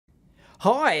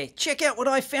Hi, check out what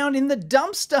I found in the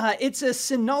dumpster. It's a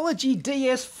Synology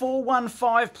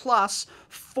DS415 Plus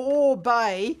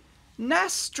 4-bay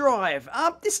NAS drive.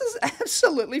 This is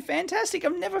absolutely fantastic.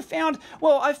 I've never found,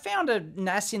 well, I found a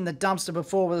NAS in the dumpster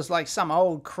before where it was like some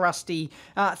old crusty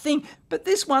thing, but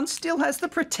this one still has the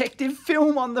protective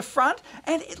film on the front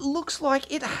and it looks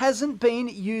like it hasn't been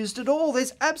used at all.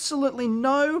 There's absolutely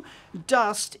no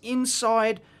dust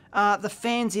inside the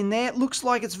fans in there. It looks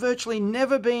like it's virtually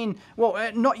never been,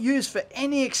 well, not used for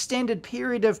any extended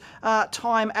period of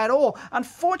time at all.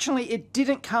 Unfortunately, it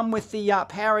didn't come with the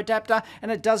power adapter, and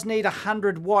it does need a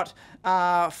 100-watt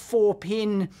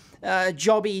 4-pin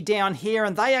jobby down here,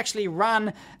 and they actually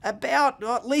run about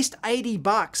at least 80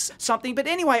 bucks something. But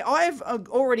anyway, I've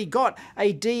already got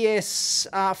a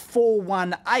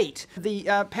DS418.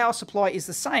 The power supply is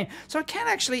the same, so I can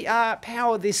actually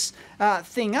power this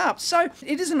thing up. So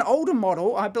it is an older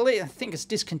model, I think it's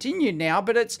discontinued now,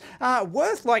 but it's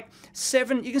worth like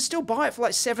you can still buy it for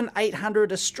like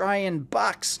 700-800 Australian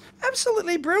bucks.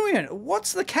 Absolutely brilliant.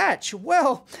 What's the catch?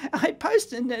 Well, I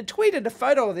posted and tweeted a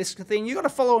photo of this thing. You got to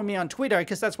follow me on Twitter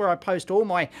because that's where I post all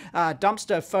my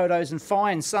dumpster photos and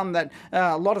find some that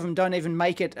a lot of them don't even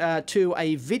make it to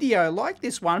a video like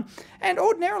this one. And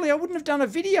ordinarily I wouldn't have done a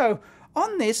video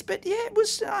on this, but yeah, it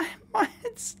was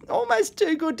it's almost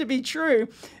too good to be true,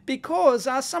 because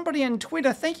somebody on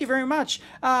Twitter, thank you very much,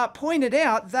 pointed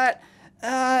out that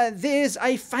there's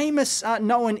a famous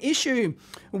known issue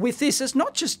with this. It's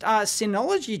not just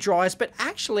Synology drives, but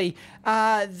actually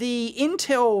the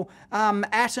Intel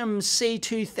Atom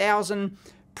C2000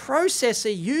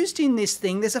 processor used in this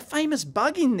thing. There's a famous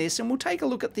bug in this, and we'll take a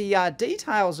look at the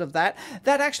details of that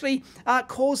actually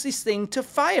caused this thing to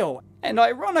fail. And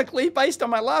ironically, based on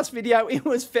my last video, it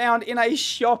was found in a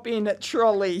shopping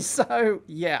trolley. So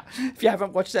yeah, if you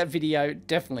haven't watched that video,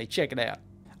 definitely check it out.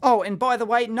 Oh, and by the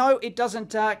way, no, it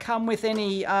doesn't come with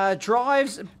any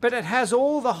drives, but it has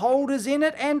all the holders in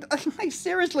it, and like,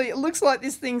 seriously, it looks like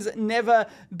this thing's never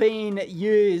been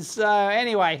used. So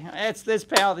anyway, let's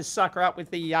power this sucker up with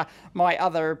the my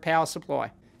other power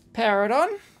supply. Power it on,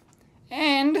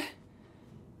 and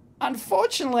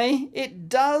unfortunately, it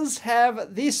does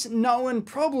have this known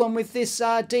problem with this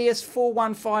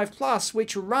DS415 Plus,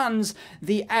 which runs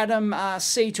the Atom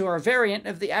C2, or a variant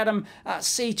of the Atom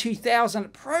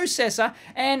C2000 processor,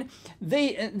 and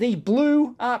the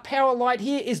blue power light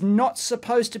here is not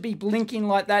supposed to be blinking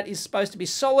like that. It's supposed to be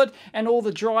solid, and all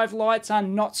the drive lights are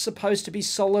not supposed to be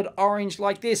solid orange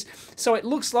like this. So it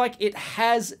looks like it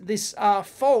has this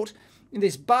fault,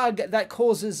 this bug that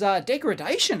causes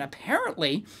degradation,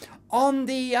 apparently, on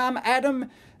the Atom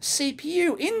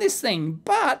CPU in this thing.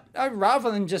 But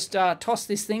rather than just toss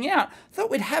this thing out, I thought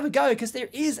we'd have a go, because there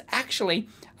is actually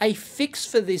a fix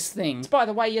for this thing. By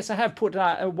the way, yes, I have put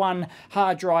one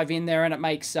hard drive in there, and it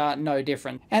makes no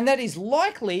difference. And that is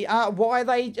likely why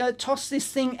they tossed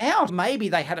this thing out. Maybe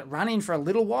they had it running for a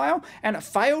little while and it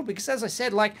failed, because as I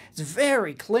said, like, it's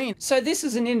very clean. So this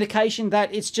is an indication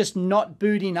that it's just not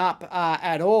booting up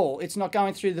at all. It's not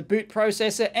going through the boot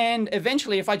processor, and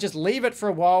eventually, if I just leave it for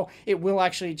a while, it will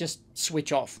actually just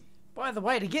switch off. By the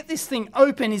way, to get this thing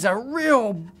open is a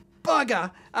real bugger.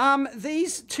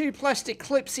 These two plastic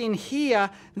clips in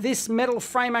here, this metal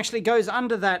frame actually goes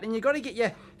under that, and you've got to get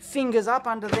your fingers up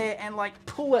under there and like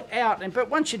pull it out. But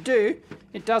once you do,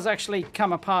 it does actually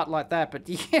come apart like that. But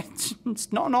yeah,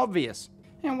 it's not obvious.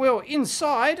 And well,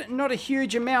 inside, not a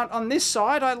huge amount on this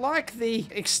side. I like the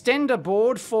extender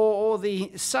board for all the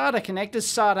SATA connectors,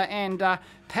 SATA and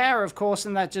power, of course,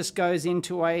 and that just goes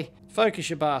into a, focus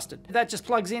you bastard. That just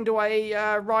plugs into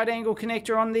a right angle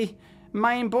connector on the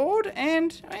main board,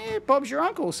 and Bob's your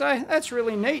uncle. So that's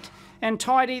really neat and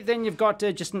tidy. Then you've got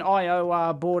just an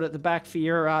I/O board at the back for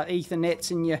your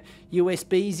Ethernets and your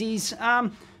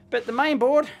USBs. But the main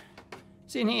board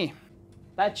is in here.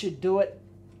 That should do it.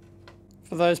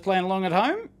 For those playing along at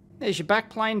home, there's your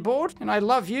backplane board. And I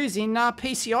love using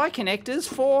PCI connectors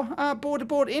for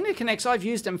board-to-board interconnects. I've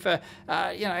used them for,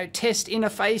 you know, test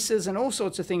interfaces and all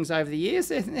sorts of things over the years.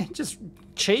 They're just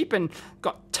cheap and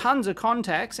got tons of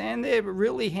contacts, and they're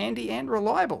really handy and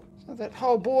reliable. So that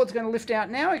whole board's going to lift out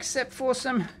now, except for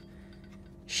some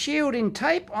shielding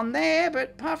tape on there.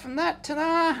 But apart from that,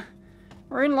 ta-da,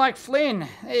 we're in like Flynn.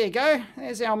 There you go.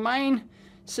 There's our main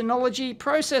Synology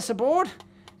processor board.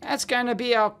 That's going to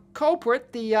be our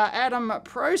culprit, the Atom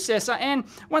processor. And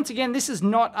once again, this is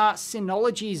not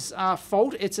Synology's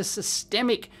fault. It's a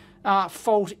systemic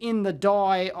fault in the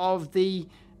die of the,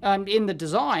 in the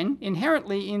design,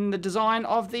 inherently in the design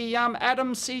of the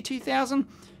Atom C2000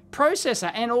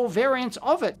 processor and all variants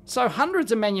of it. So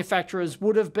hundreds of manufacturers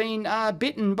would have been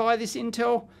bitten by this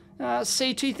Intel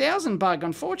C2000 bug,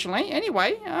 unfortunately.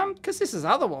 Anyway, because this is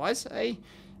otherwise a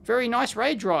very nice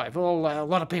RAID drive. Well, a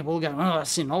lot of people will go, oh,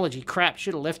 Synology crap,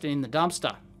 should have left it in the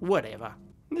dumpster. Whatever.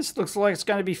 This looks like it's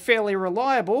going to be fairly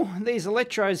reliable. These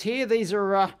electrodes here, these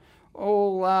are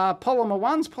all polymer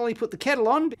ones. Polly put the kettle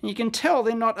on. You can tell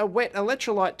they're not a wet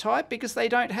electrolyte type because they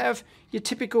don't have your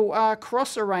typical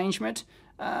cross arrangement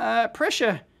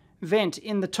pressure vent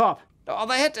in the top. Oh,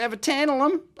 they had to have a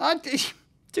tantalum.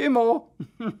 Two more.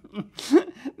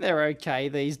 They're okay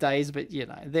these days, but you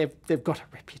know, they've got a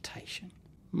reputation.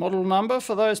 Model number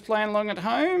for those playing along at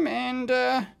home,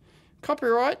 and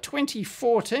copyright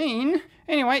 2014.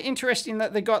 Anyway, interesting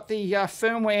that they got the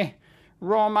firmware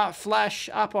ROM flash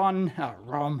up on,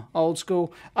 ROM, old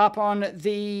school, up on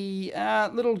the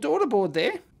little daughter board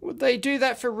there. Would they do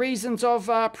that for reasons of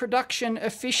production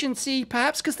efficiency,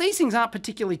 perhaps? Because these things aren't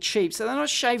particularly cheap, so they're not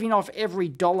shaving off every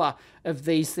dollar of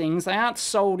these things. They aren't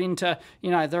sold into,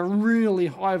 you know, the really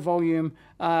high volume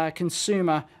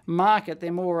consumer market.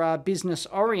 They're more business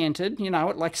oriented, you know,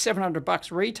 at like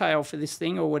 $700 retail for this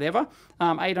thing or whatever,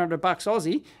 $800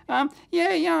 Aussie.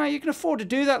 Yeah, you can afford to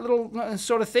do that little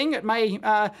sort of thing. It may,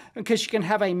 because you can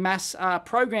have a mass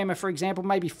programmer, for example,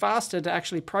 maybe faster to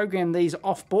actually program these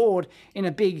off board in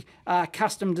a big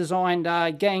custom designed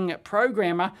gang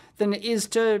programmer than it is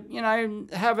to, you know,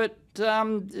 have it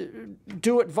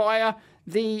do it via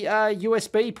the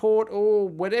USB port or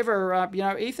whatever, you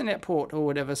know, Ethernet port or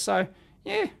whatever. So,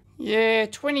 yeah,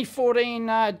 2014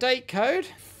 date code,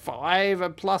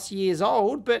 5+ years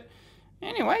old, but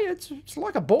anyway, it's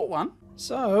like I bought one.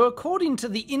 So, according to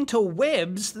the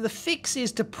interwebs, the fix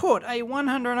is to put a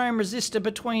 100 ohm resistor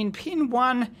between pin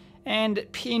 1 and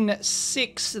pin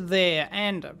 6 there,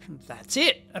 and that's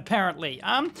it, apparently.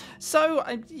 So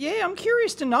yeah, I'm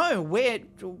curious to know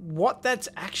what that's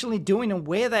actually doing and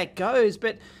where that goes,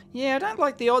 but yeah, I don't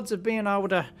like the odds of being able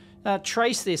to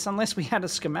trace this unless we had a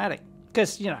schematic,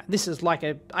 because, you know, this is like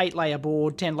a 8-layer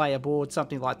board, 10-layer board,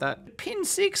 something like that. Pin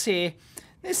 6 here,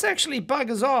 this actually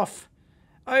buggers off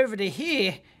over to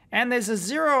here, and there's a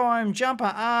 0 ohm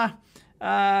jumper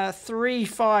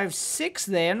R356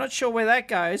 there. I'm not sure where that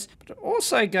goes, but it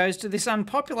also goes to this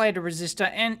unpopulated resistor,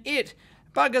 and it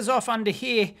buggers off under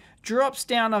here, drops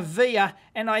down a via,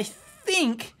 and I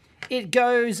think it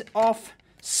goes off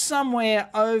somewhere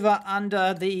over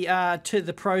under the to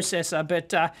the processor.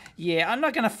 But yeah, I'm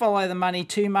not going to follow the money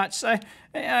too much, so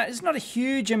it's not a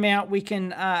huge amount we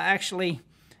can actually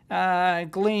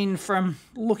glean from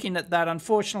looking at that,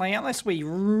 unfortunately, unless we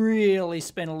really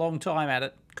spend a long time at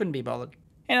it. Couldn't be bothered.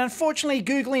 And unfortunately,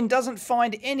 Googling doesn't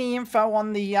find any info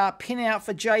on the pinout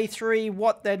for J3,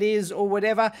 what that is or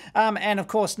whatever, and of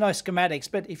course no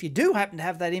schematics. But if you do happen to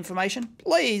have that information,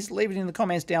 please leave it in the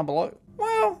comments down below.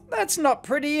 Well, that's not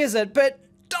pretty, is it? But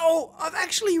oh, I've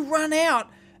actually run out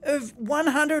of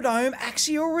 100 ohm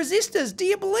axial resistors. Do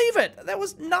you believe it? There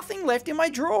was nothing left in my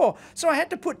drawer. So I had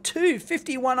to put two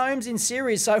 51 ohms in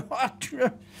series. So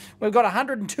we've got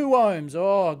 102 ohms.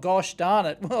 Oh, gosh darn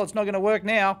it. Well, it's not going to work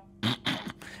now.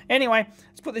 Anyway,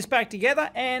 let's put this back together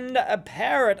and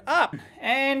power it up.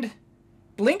 And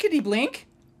blinkety blink,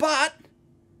 but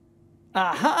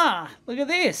aha, look at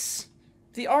this.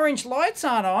 The orange lights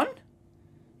aren't on.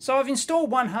 So I've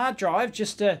installed one hard drive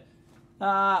just to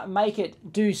make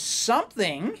it do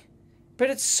something, but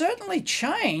it's certainly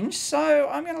changed, so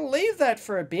I'm going to leave that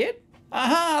for a bit.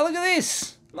 Aha, look at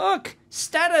this. Look,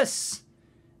 status.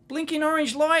 Blinking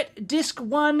orange light, disk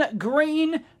 1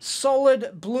 green,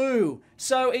 solid blue.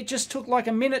 So it just took like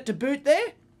a minute to boot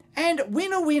there, and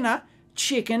winner,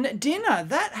 chicken dinner.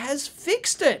 That has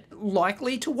fixed it.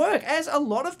 Likely to work, as a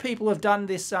lot of people have done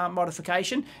this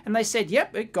modification, and they said,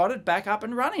 yep, it got it back up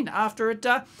and running after it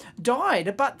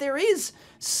died. But there is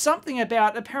something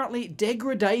about apparently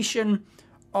degradation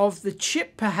of the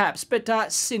chip, perhaps. But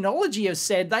Synology have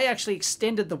said they actually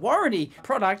extended the warranty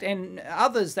product and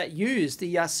others that use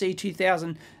the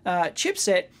C2000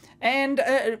 chipset, and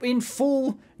in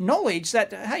full knowledge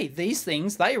that, hey, these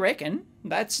things, they reckon,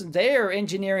 that's their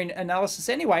engineering analysis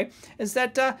anyway, is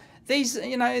that these,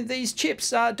 you know, these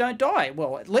chips don't die.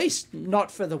 Well, at least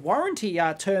not for the warranty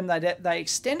term that they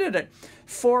extended it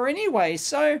for anyway.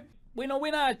 So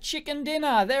winner, chicken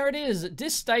dinner. There it is.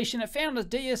 Disk station. It found a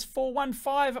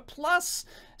DS415 Plus,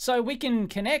 so we can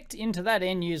connect into that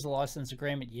end user license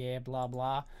agreement. Yeah, blah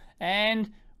blah.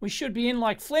 And we should be in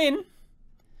like Flynn.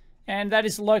 And that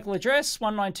is the local address,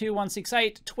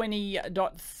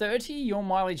 192.168.20.30. Your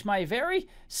mileage may vary.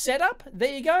 Setup,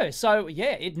 there you go. So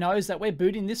yeah, it knows that we're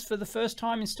booting this for the first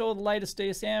time. Install the latest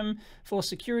DSM for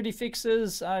security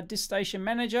fixes. Disk Station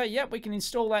Manager, yep, we can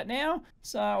install that now.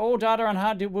 So all data on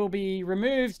hard disk will be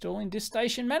removed. Installing Disk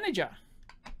Station Manager.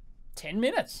 10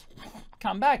 minutes.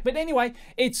 Come back. But anyway,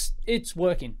 it's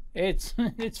working. It's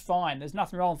fine. There's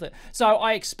nothing wrong with it. So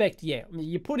I expect, yeah,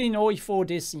 you put in all your 4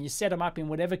 discs and you set them up in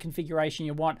whatever configuration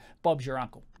you want. Bob's your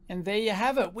uncle. And there you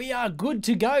have it. We are good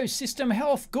to go. System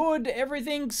health good.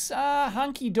 Everything's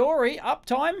hunky-dory.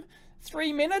 Uptime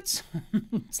 3 minutes.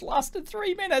 It's lasted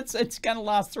 3 minutes. It's going to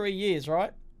last 3 years,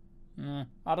 right?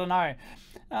 I don't know.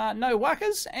 No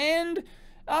wuckers. And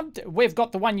we've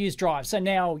got the one-use drive. So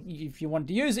now if you wanted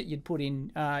to use it, you'd put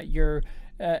in your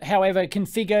however,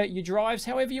 configure your drives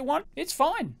however you want. It's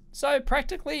fine. So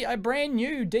practically a brand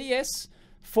new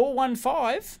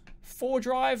DS415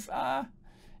 4-drive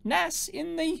NAS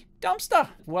in the dumpster.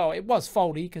 Well, it was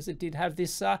faulty because it did have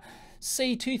this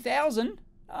C2000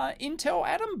 Intel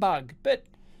Atom bug, but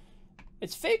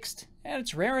it's fixed and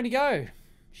it's raring to go.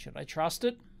 Should I trust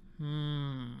it?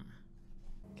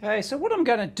 Okay, so what I'm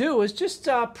going to do is just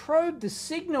probe the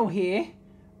signal here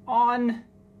on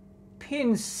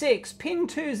pin 6. Pin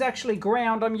 2 is actually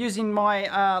ground. I'm using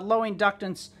my low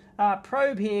inductance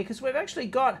probe here because we've actually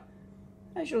got,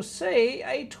 as you'll see,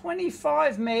 a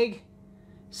 25 meg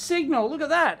signal. Look at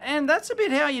that. And that's a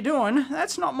bit how you're doing.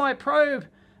 That's not my probe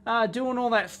doing all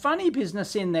that funny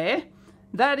business in there.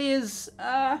 That is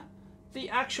the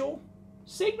actual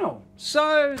signal.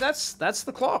 So that's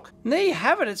the clock. And there you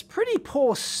have it. It's pretty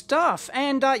poor stuff.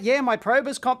 And yeah, my probe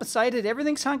is compensated.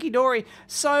 Everything's hunky-dory.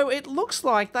 So it looks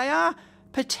like they are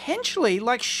potentially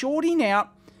like shorting out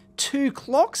 2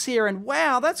 clocks here. And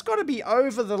wow, that's got to be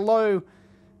over the low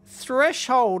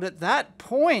threshold at that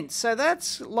point. So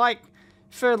that's like,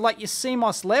 for like your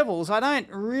CMOS levels, I don't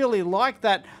really like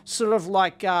that sort of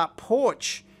like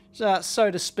porch,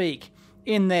 so to speak,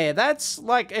 in there. That's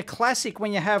like a classic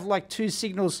when you have like 2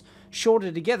 signals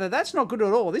shorted together. That's not good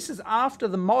at all. This is after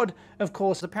the mod, of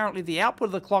course. Apparently the output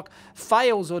of the clock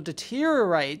fails or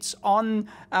deteriorates on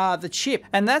the chip,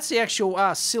 and that's the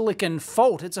actual silicon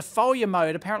fault. It's a failure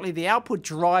mode. Apparently the output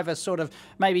driver sort of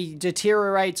maybe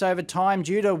deteriorates over time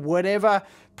due to whatever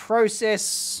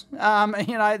process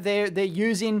you know they're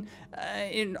using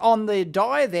on the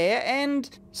die there. And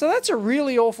so that's a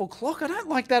really awful clock. I don't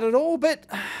like that at all, but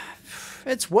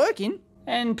it's working.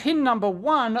 And pin number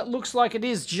 1, it looks like it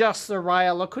is just the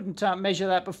rail. I couldn't measure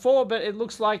that before, but it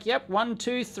looks like, yep, 1,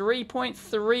 2,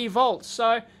 3.3 volts.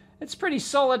 So it's pretty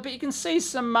solid, but you can see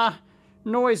some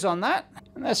noise on that.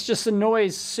 And that's just the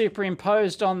noise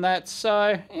superimposed on that.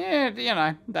 So yeah, you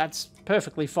know, that's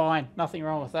perfectly fine. Nothing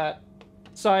wrong with that.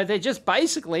 So they're just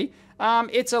basically,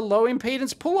 it's a low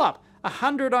impedance pull-up,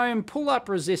 100 ohm pull-up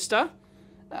resistor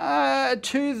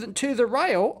to the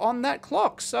rail on that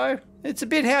clock. So it's a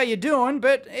bit how you're doing,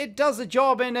 but it does the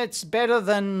job, and it's better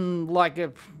than like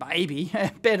a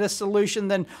better solution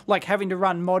than like having to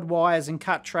run mod wires and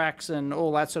cut tracks and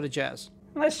all that sort of jazz.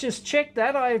 Let's just check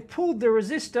that. I pulled the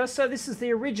resistor, so this is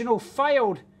the original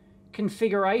failed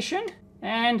configuration,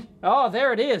 and oh,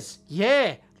 there it is.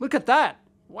 Yeah, look at that.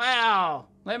 Wow,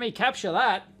 let me capture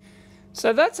that.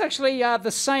 So that's actually the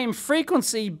same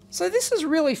frequency. So this is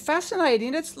really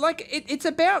fascinating. It's like, it's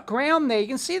about ground there. You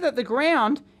can see that the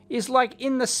ground is like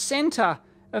in the center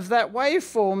of that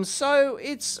waveform. So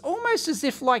it's almost as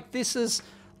if like this is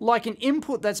like an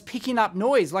input that's picking up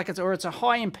noise, like it's a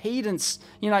high impedance,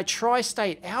 you know,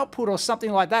 tri-state output or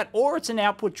something like that, or it's an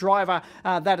output driver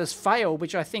that has failed,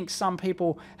 which I think some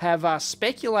people have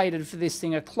speculated for this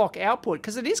thing, a clock output,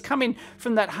 because it is coming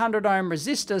from that 100 ohm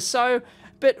resistor. So,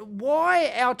 but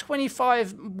why our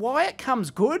 25, why it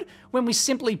comes good when we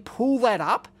simply pull that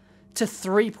up to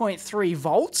 3.3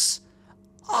 volts,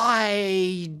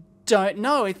 I don't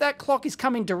know. If that clock is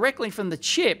coming directly from the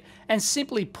chip and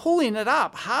simply pulling it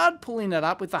up, hard pulling it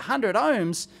up with 100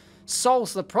 ohms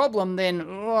solves the problem, then,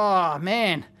 oh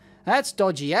man, that's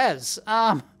dodgy as.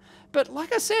 But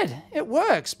like I said, it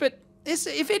works. But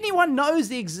if anyone knows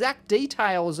the exact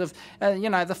details of, you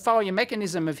know, the failure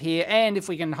mechanism of here, and if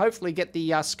we can hopefully get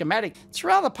the schematic, it's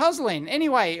rather puzzling.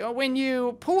 Anyway, when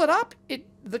you pull it up,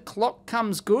 the clock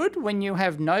comes good. When you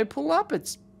have no pull up,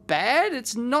 it's bad.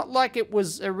 It's not like it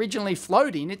was originally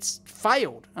floating. It's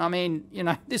failed. I mean, you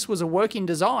know, this was a working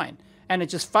design, and it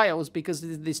just fails because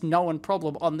of this known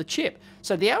problem on the chip.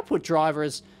 So the output driver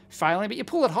is failing, but you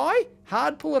pull it high,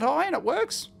 hard pull it high, and it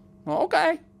works. Well,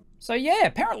 okay. So yeah,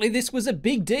 apparently this was a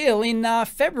big deal in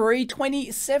February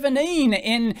 2017.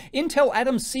 An Intel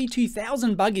Atom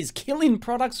C2000 bug is killing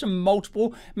products from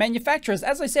multiple manufacturers.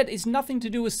 As I said, it's nothing to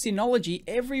do with Synology.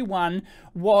 Everyone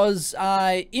was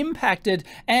impacted,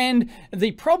 and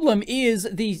the problem is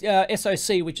the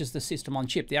SoC, which is the system on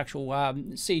chip, the actual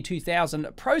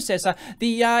C2000 processor.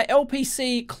 The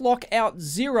LPC clock out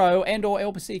 0 and or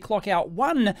LPC clock out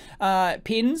 1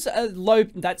 pins, low.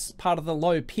 That's part of the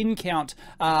low pin count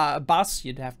bus.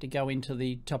 You'd have to go into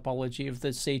the topology of the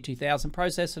C2000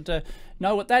 processor to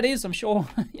know what that is. I'm sure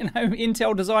you know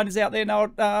Intel designers out there know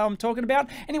what I'm talking about.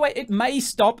 Anyway, it may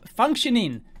stop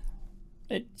functioning.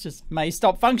 It just may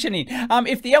stop functioning.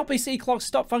 If the LPC clocks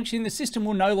stop functioning, the system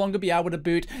will no longer be able to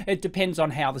boot. It depends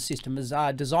on how the system is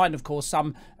designed. Of course,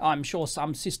 I'm sure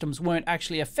some systems weren't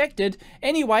actually affected.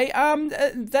 Anyway,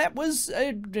 that was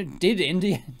did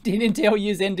Intel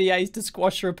use NDAs to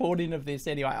squash reporting of this?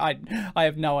 Anyway, I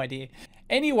have no idea.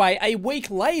 Anyway, a week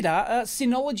later,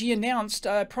 Synology announced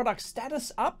a product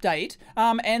status update,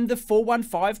 and the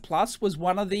 415 Plus was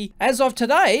one of the... As of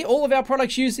today, all of our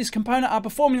products use this component are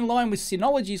performing in line with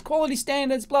Synology's quality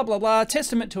standards, blah, blah, blah.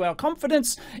 Testament to our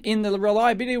confidence in the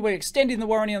reliability. We're extending the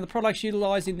warranty on the products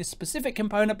utilizing this specific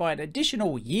component by an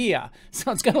additional year.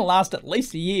 So it's going to last at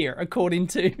least a year, according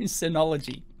to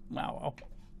Synology. Wow.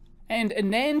 And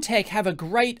Nantech have a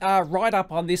great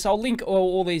write-up on this. I'll link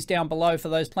all these down below for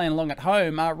those playing along at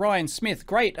home. Ryan Smith,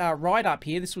 great write-up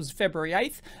here. This was February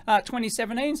 8th,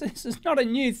 2017, so this is not a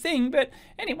new thing, but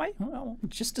anyway, well,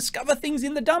 just discover things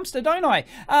in the dumpster, don't I?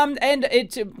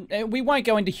 We won't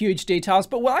go into huge details,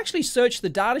 but we'll actually search the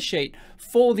datasheet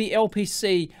for the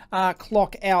LPC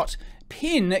clock out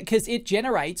pin, because it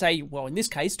generates a, well, in this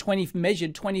case,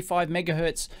 measured 25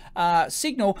 megahertz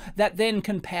signal that then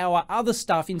can power other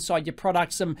stuff inside your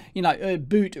product, some, you know,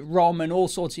 boot ROM and all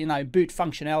sorts of, you know, boot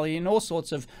functionality and all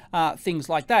sorts of things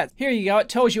like that. Here you go. It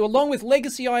tells you, along with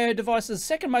legacy I/O devices, the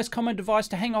second most common device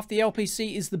to hang off the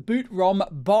LPC is the boot ROM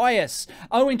BIOS,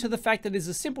 owing to the fact that it is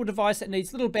a simple device that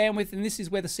needs little bandwidth, and this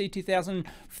is where the C2000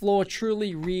 flaw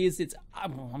truly rears its,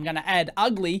 I'm going to add,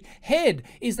 ugly head.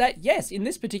 Is that, yes, in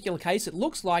this particular case, it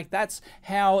looks like that's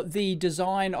how the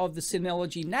design of the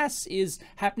Synology NAS is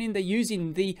happening. They're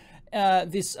using the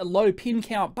this low pin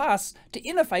count bus to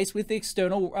interface with the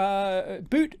external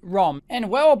boot ROM. And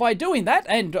well, by doing that,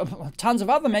 and tons of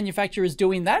other manufacturers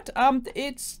doing that,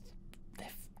 it's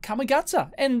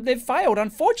Kamigutsa, and they've failed,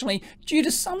 unfortunately, due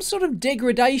to some sort of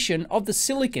degradation of the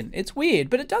silicon. It's weird,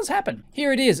 but it does happen.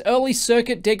 Here it is, early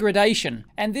circuit degradation.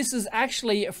 And this is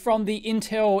actually from the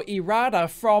Intel errata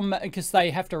because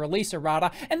they have to release errata.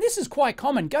 And this is quite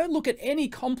common. Go look at any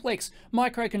complex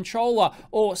microcontroller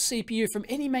or CPU from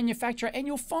any manufacturer, and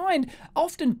you'll find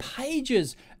often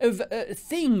pages of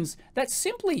things that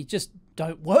simply just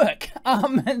don't work.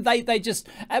 They just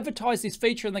advertise this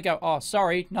feature and they go, oh,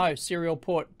 sorry, no, serial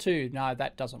port 2, no,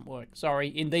 that doesn't work. Sorry,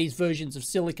 in these versions of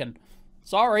silicon.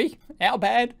 Sorry, how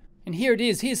bad? And here it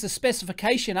is. Here's the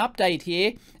specification update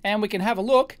here, and we can have a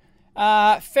look.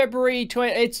 February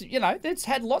 20, it's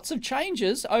had lots of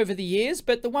changes over the years,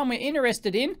 but the one we're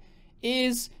interested in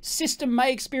is system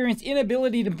may experience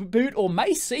inability to boot or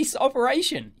may cease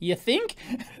operation. You think?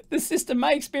 The system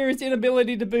may experience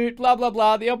inability to boot, blah, blah,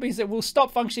 blah. The LPC will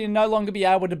stop functioning and no longer be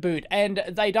able to boot. And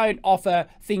they don't offer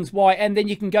things why. And then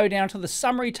you can go down to the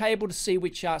summary table to see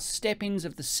which step-ins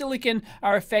of the silicon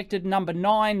are affected. Number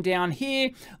 9 down here.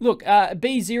 Look,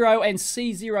 B0 and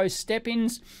C0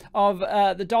 step-ins of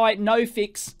the die, no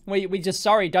fix. We just,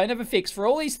 sorry, don't have a fix for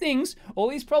all these things, all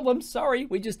these problems. Sorry,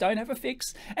 we just don't have a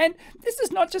fix. And this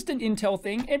is not just an Intel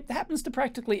thing. It happens to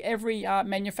practically every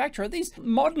manufacturer. These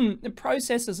modern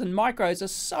processors and micros are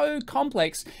so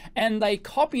complex, and they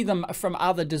copy them from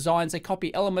other designs. They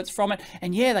copy elements from it,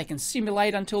 and yeah, they can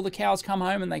simulate until the cows come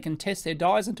home, and they can test their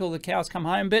dies until the cows come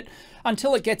home. But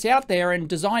until it gets out there and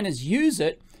designers use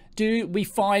it, do we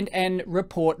find and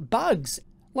report bugs?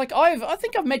 Like I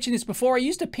think I've mentioned this before. I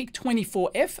used a PIC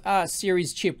 24F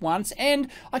series chip once, and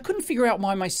I couldn't figure out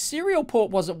why my serial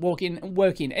port wasn't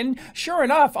working. And sure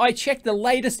enough, I checked the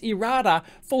latest errata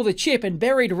for the chip, and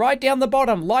buried right down the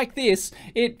bottom like this,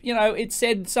 it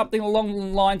said something along the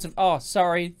lines of, oh,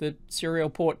 sorry, the serial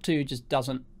port 2 just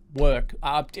doesn't work.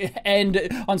 And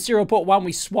on serial port 1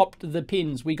 we swapped the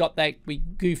pins. We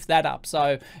goofed that up.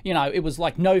 So it was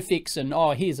like no fix, and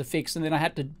oh, here's a fix, and then I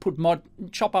had to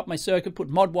chop up my circuit, put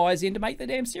mod wires in to make the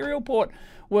damn serial port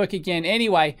work again.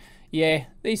 Anyway, yeah,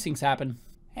 these things happen.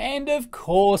 And of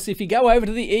course, if you go over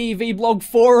to the EEVblog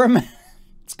forum,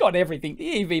 It's got everything.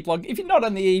 The EEVblog. If you're not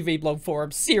on the EEVblog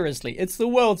forum, seriously, it's the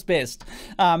world's best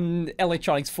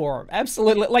electronics forum.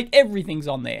 Absolutely, like everything's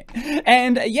on there.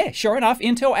 And yeah, sure enough,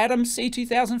 Intel Atom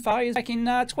C2000 failures back in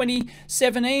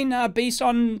 2017.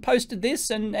 BSON posted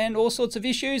this and all sorts of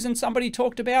issues, and somebody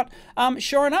talked about,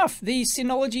 sure enough, the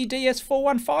Synology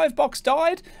DS415 box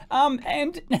died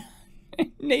and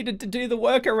needed to do the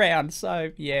workaround.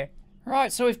 So yeah.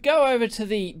 Right, so if we go over to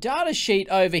the data sheet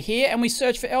over here and we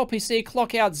search for LPC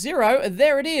clockout 0,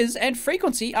 there it is, and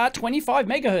frequency are 25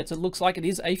 megahertz. It looks like it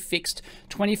is a fixed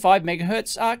 25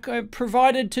 megahertz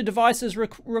provided to devices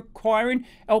requiring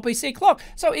LPC clock.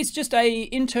 So it's just a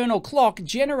internal clock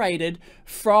generated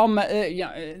from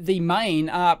the main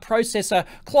processor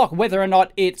clock, whether or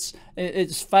not it's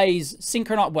phase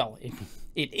synchronized. Well,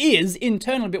 it is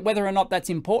internally, but whether or not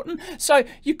that's important. So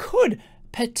you could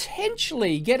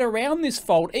potentially get around this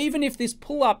fault, even if this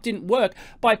pull-up didn't work,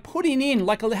 by putting in,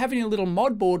 like having a little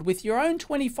mod board with your own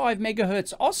 25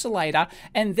 megahertz oscillator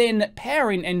and then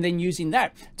powering, and then using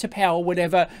that to power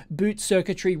whatever boot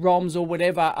circuitry, ROMs, or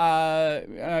whatever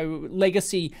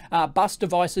legacy bus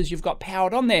devices you've got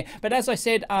powered on there. But as I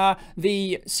said,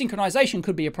 the synchronization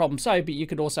could be a problem, but you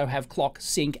could also have clock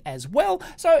sync as well.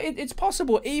 So it's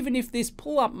possible, even if this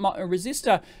pull-up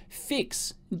resistor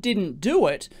fix didn't do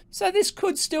it. So this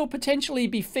could still potentially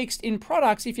be fixed in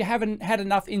products if you haven't had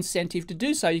enough incentive to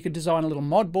do so. You could design a little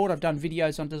mod board. I've done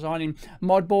videos on designing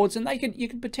mod boards, and you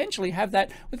could potentially have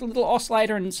that with a little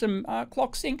oscillator and some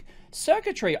clock sync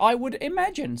circuitry, I would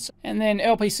imagine. And then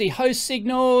LPC host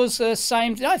signals,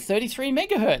 same, 33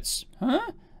 megahertz.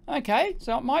 Huh? Okay,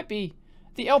 so it might be.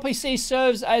 The LPC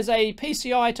serves as a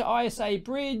PCI to ISA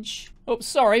bridge. Oops,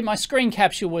 sorry, my screen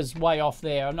capture was way off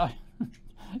there. I'm not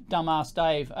dumbass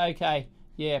Dave. Okay,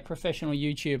 yeah, professional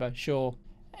YouTuber, sure.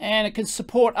 And it can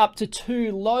support up to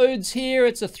 2 loads here.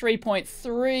 It's a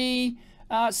 3.3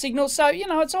 signal. So, you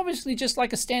know, it's obviously just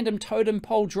like a standard totem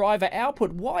pole driver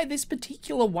output. Why this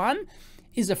particular one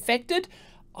is affected,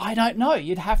 I don't know.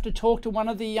 You'd have to talk to one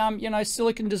of the,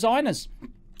 silicon designers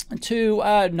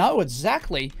to know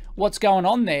exactly what's going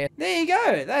on there. There you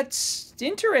go. That's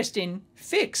interesting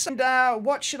fix. And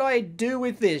what should I do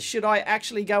with this? Should I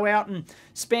actually go out and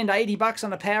spend 80 bucks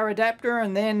on a power adapter,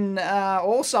 and then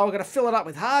also I've got to fill it up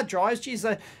with hard drives? Geez,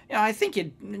 I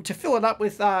think to fill it up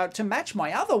with to match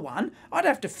my other one, I'd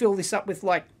have to fill this up with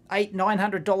like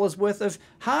 $800-900 worth of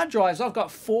hard drives. I've got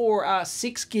 4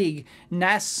 6 gig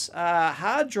NAS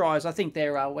hard drives. I think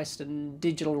they're Western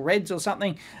Digital Reds or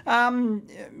something.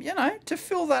 To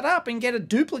fill that up and get a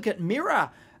duplicate mirror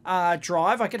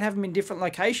drive, I could have them in different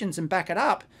locations and back it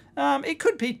up. It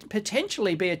could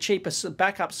potentially be a cheaper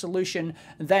backup solution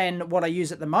than what I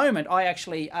use at the moment. I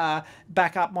actually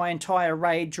back up my entire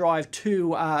RAID drive to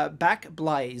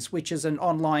Backblaze, which is an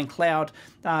online cloud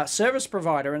service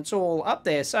provider, and it's all up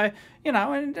there. So,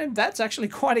 and that's actually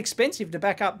quite expensive to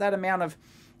back up that amount of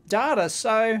data.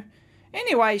 So,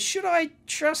 anyway, should I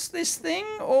trust this thing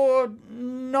or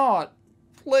not?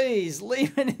 Please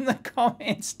leave it in the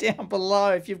comments down below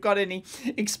if you've got any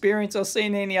experience or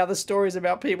seen any other stories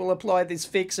about people apply this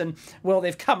fix and, well,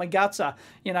 they've come a gutser,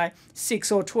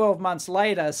 6 or 12 months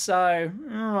later. So,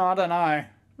 I don't know.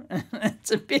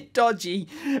 It's a bit dodgy,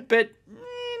 but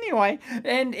anyway.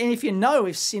 And if you know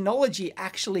if Synology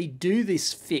actually do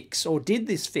this fix or did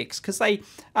this fix, because they,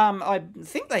 I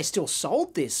think they still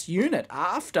sold this unit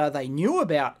after they knew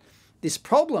about this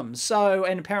problem. So,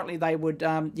 and apparently they would,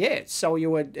 sell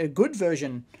you a good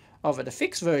version of it, a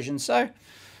fixed version. So,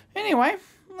 anyway,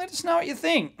 let us know what you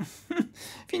think.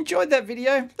 If you enjoyed that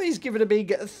video, please give it a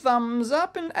big thumbs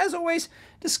up. And as always,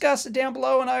 discuss it down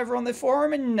below and over on the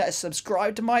forum, and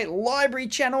subscribe to my library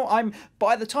channel.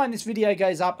 By the time this video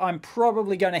goes up, I'm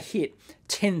probably going to hit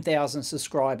 10,000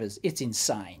 subscribers. It's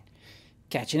insane.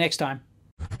 Catch you next time.